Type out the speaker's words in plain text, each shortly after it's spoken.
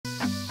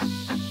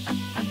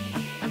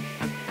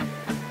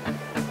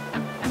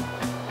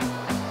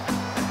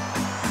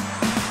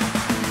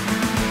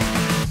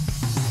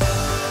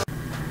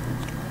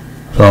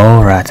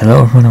Alright,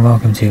 hello everyone and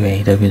welcome to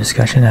AEW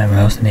Discussion. I'm your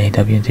host and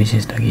AEW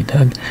enthusiast Dougie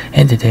Doug,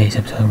 and today's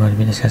episode I'm going to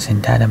be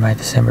discussing Dynamite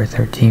December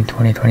 13th,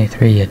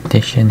 2023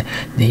 edition,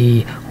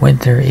 the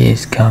Winter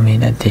is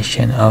Coming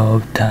edition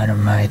of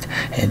Dynamite.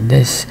 And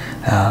this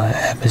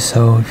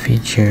episode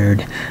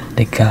featured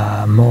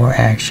more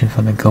action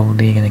from the Gold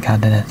League and the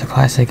Continental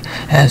Classic,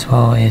 as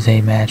well as a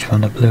match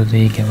from the Blue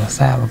League. And with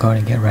that, we're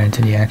going to get right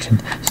into the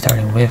action,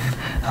 starting with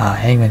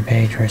Hangman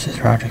Page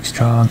versus Roderick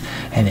Strong,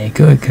 and a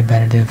good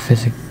competitive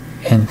physical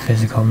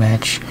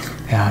match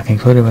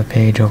concluded with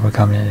Page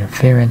overcoming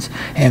interference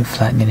and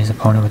flattening his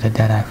opponent with a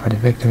deadeye for the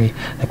victory.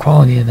 The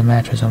quality of the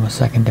match was almost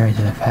secondary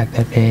to the fact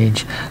that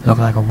Page looked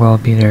like a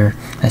world beater,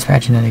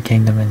 dispatching of the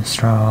Kingdom and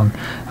Strong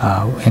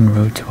en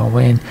route to a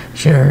win.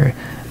 Sure,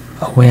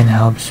 a win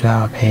helps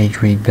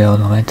Page rebuild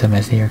momentum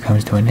as the year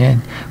comes to an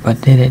end,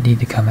 but did it need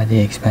to come at the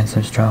expense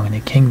of Strong and the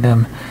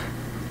Kingdom?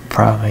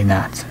 Probably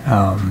not.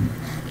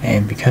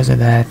 And because of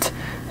that,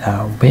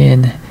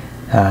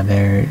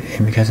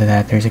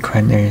 there's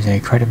a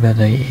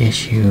credibility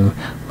issue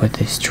with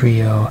this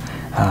trio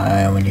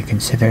when you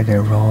consider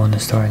their role in the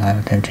storyline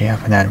with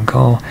MJF and Adam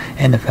Cole,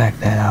 and the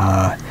fact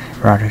that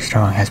Roderick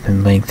Strong has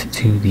been linked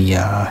to the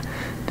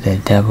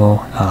Devil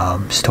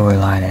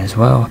storyline as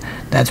well.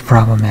 That's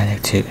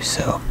problematic too.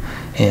 So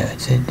yeah,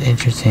 it's an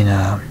interesting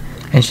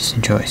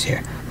choice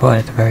here. But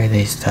at the very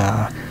least,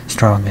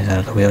 Strong is out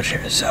of the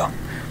wheelchair, so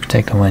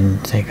take a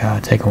win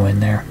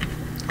there.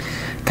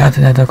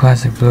 Continental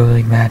Classic Blue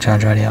League match: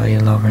 Andrade El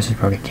Idolo versus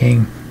Brody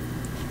King.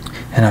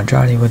 And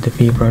Andrade would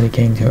defeat Brody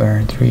King to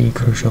earn 3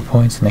 crucial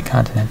points in the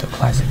Continental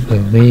Classic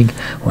Blue League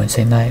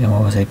Wednesday night in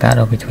what was a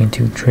battle between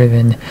two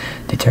determined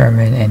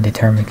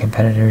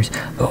competitors.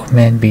 Both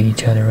men beat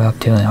each other up,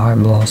 dealing hard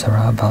blows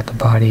around about the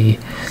body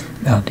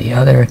of the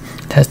other,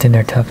 testing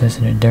their toughness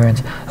and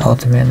endurance.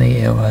 Ultimately,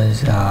 it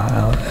was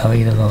El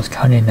Idolo's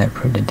cunning that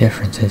proved the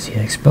differences. He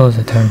exposed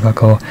the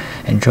turnbuckle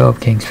and drove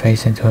King's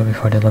face into it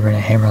before delivering a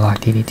hammerlock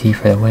DDT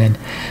for the win.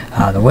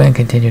 The win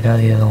continued El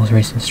Idolo's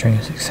recent string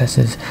of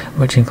successes,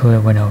 which included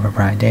a win over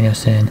Bryan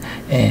Danielson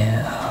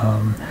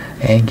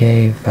and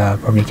gave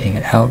Brody King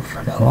an out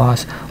for the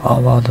loss,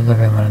 all while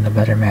delivering one of the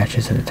better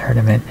matches of the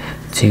tournament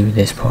to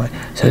this point.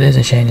 So it is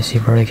a shame to see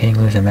Brody King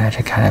lose a match.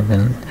 I've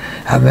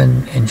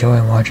been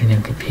enjoying watching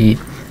him compete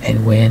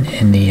and win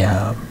in the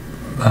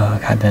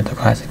Continental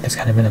Classic. That's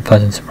kind of been a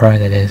pleasant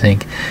surprise. I didn't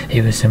think he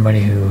was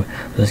somebody who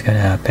was going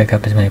to pick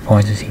up as many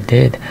points as he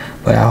did,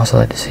 but I also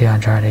like to see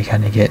Andrade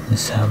kind of getting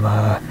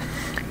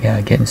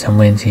some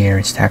wins here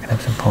and stacking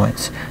up some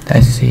points.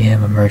 Nice to see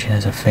him emerging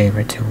as a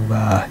favorite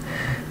to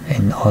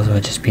and also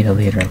just be the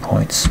leader in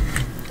points.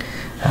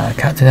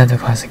 Continental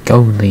Classic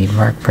Gold Lead: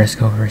 Mark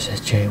Briscoe versus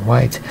Jay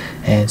White,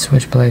 and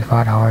Switchblade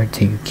fought hard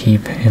to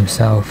keep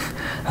himself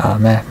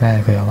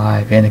mathematically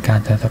alive in the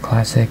Continental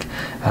Classic,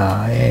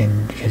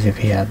 and because if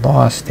he had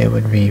lost, it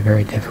would be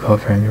very difficult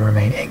for him to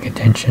remain in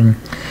contention.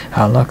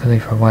 Luckily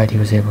for White, he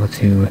was able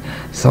to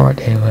thwart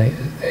a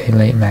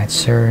late match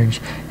surge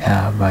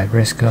by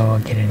Briscoe,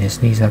 getting his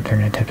knees up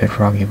during an attempted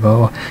froggy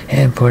bow,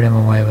 and put him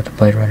away with the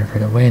Blade Runner for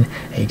the win.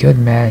 A good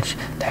match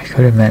that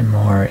could have meant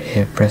more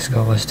if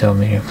Briscoe was still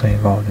meaningfully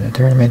involved in the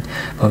tournament,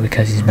 but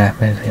because he's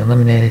mathematically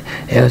eliminated,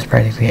 it was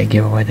practically a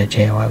giveaway that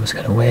Jay White was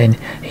going to win.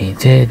 He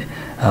did.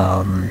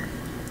 I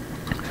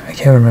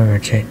can't remember. I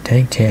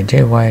think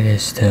Jay White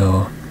is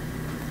still.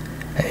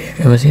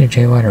 It was either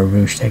Jay White or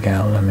Roosh that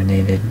got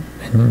eliminated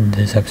in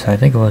this episode. I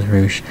think it was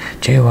Roosh.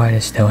 Jay White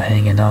is still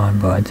hanging on,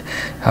 but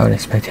I would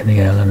expect him to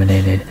get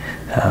eliminated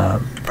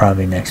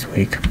probably next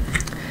week.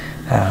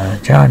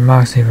 John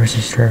Moxley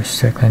versus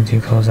Strickland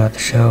to close out the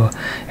show,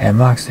 and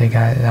Moxley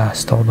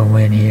stole the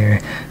win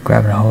here,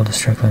 grabbing a hold of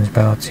Strickland's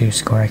belt to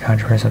score a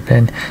controversial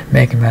pin.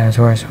 Making matters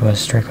worse was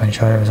Strickland's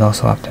shoulder was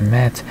also off the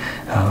mat.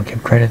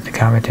 Give credit to the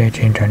commentary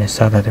team trying to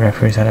sell that the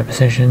referee's out of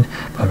position,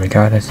 but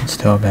regardless, it's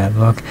still a bad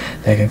look.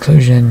 The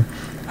conclusion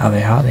of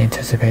a hotly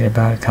anticipated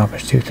bout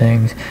accomplished 2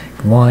 things.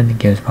 1,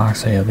 gives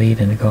Moxley a lead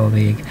in the Gold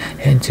League,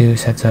 and 2,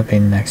 sets up a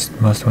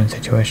next must-win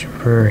situation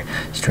for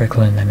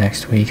Strickland the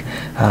next week.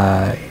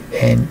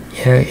 And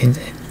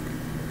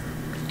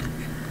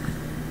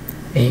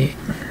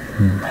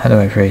how do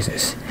I phrase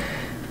this?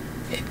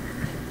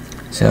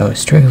 So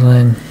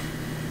Strickland,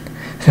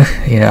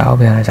 I'll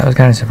be honest, I was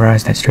kind of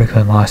surprised that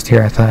Strickland lost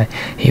here. I thought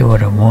he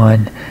would have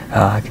won,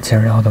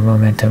 considering all the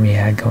momentum he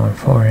had going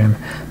for him.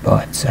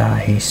 But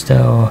he's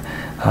still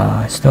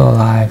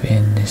alive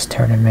in this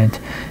tournament,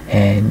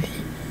 and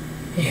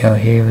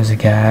he was a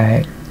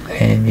guy.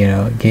 And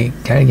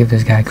gotta give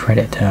this guy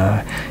credit.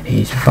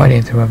 He's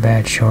fighting through a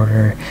bad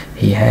shoulder.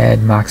 He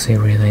had Moxley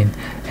reeling,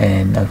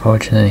 and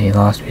unfortunately, he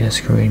lost via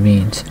screwy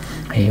means.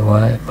 He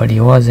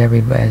was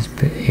every bit as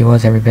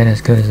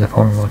good as the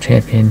former world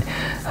champion.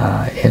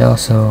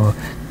 Also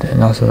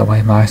the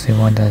way Moxley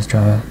won does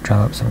drum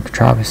up some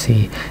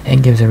controversy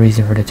and gives a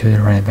reason for the two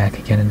to run it back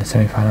again in the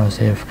semifinals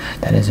if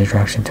that is the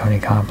direction Tony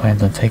Khan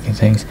plans on taking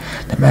things.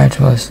 The match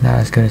was not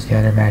as good as the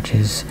other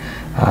matches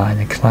in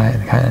the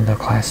Continental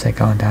Classic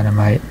on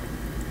Dynamite,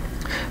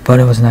 but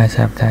it was a nice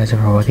appetizer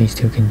for what these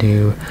two can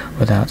do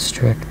without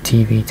strict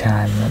TV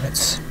time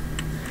limits.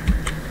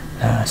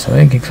 So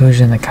in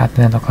conclusion, the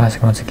Continental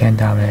Classic once again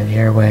dominated the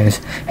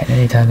airwaves, and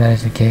anytime that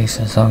is the case,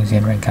 as long as the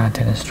in-ring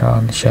content is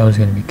strong, the show is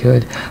going to be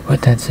good.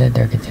 With that said,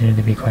 there continue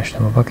to be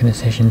questionable booking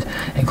decisions,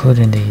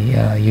 including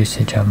the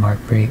usage of Mark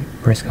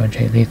Briscoe and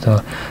Jay Lethal,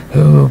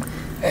 who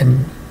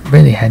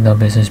really had no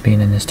business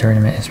being in this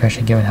tournament,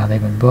 especially given how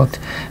they've been booked.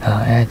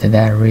 Add to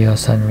that,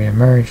 Rio's sudden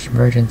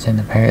reemergence, and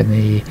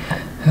apparently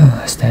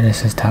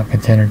Stennis is top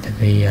contender to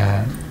the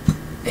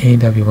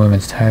AEW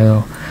Women's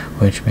title,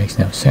 which makes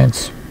no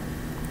sense.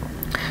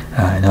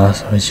 And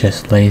also it's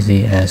just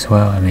lazy as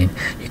well. I mean,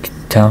 you can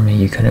tell me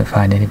you couldn't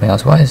find anybody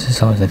else. Why is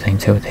this always the thing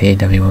too with the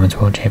AEW Women's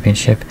World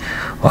Championship?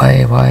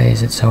 Why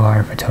is it so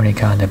hard for Tony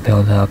Khan to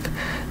build up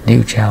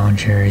new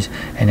challengers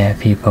and have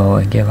people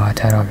and give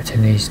title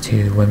opportunities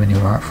to women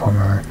who aren't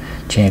former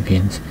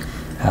champions?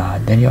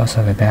 Then you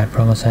also have a bad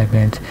promo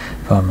segment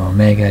from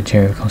Omega,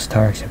 Jericho,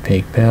 Starks, and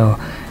Big Bill,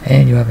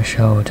 and you have a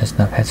show with just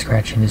enough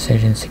head-scratching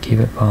decisions to keep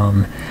it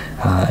from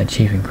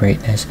achieving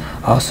greatness.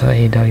 Also,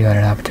 AEW had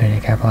an opportunity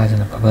to capitalize on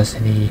the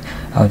publicity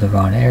of the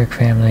Von Erich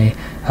family.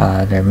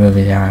 Their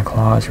movie The Iron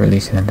Claw is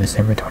releasing on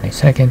December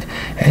 22nd,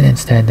 and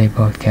instead they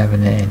booked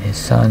Kevin and his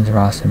sons,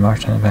 Ross and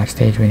Marshall, on the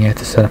backstage when he had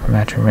to set up a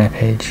match on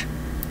Rampage.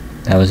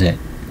 That was it.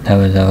 That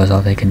was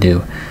all they could do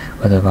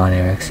with the Von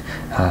Erichs.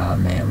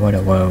 Man, what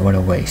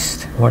a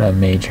waste. What a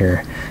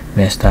major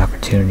missed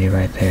opportunity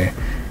right there.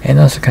 And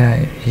also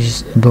he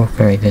just looked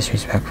very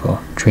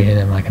disrespectful, treated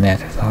him like an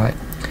afterthought.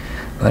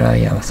 But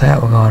yeah, with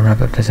that, we'll go and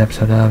wrap up this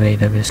episode of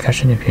AEW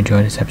Discussion. If you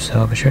enjoyed this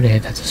episode, be sure to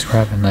hit that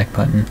subscribe and like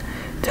button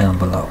down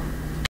below.